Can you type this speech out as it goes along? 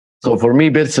So for me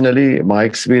personally, my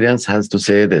experience has to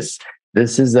say this.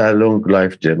 This is a long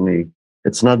life journey.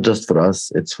 It's not just for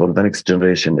us, it's for the next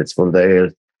generation, it's for the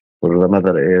earth, for the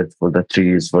mother earth, for the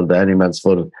trees, for the animals,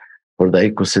 for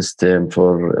the ecosystem,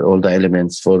 for all the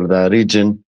elements, for the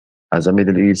region as a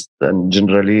Middle East and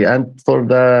generally, and for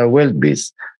the world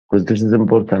peace, because this is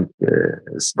important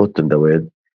spot in the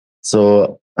world.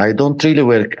 So I don't really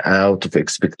work out of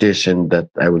expectation that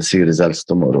I will see results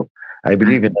tomorrow. I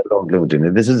believe in a long journey.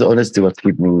 This is honestly what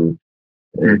keeps me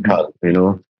calm, you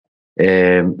know.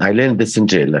 I learned this in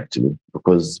jail actually,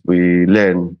 because we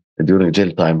learn during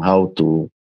jail time how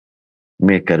to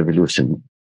make a revolution.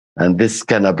 And this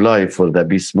can apply for the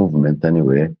peace movement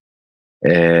anyway.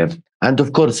 Uh, and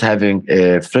of course, having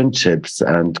friendships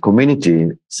and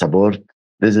community support,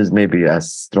 this is maybe a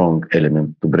strong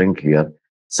element to bring here.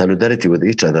 Solidarity with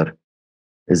each other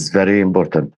is very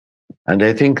important. And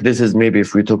I think this is maybe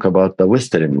if we talk about the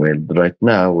Western world right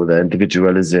now, with the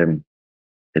individualism,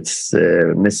 it's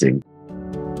missing.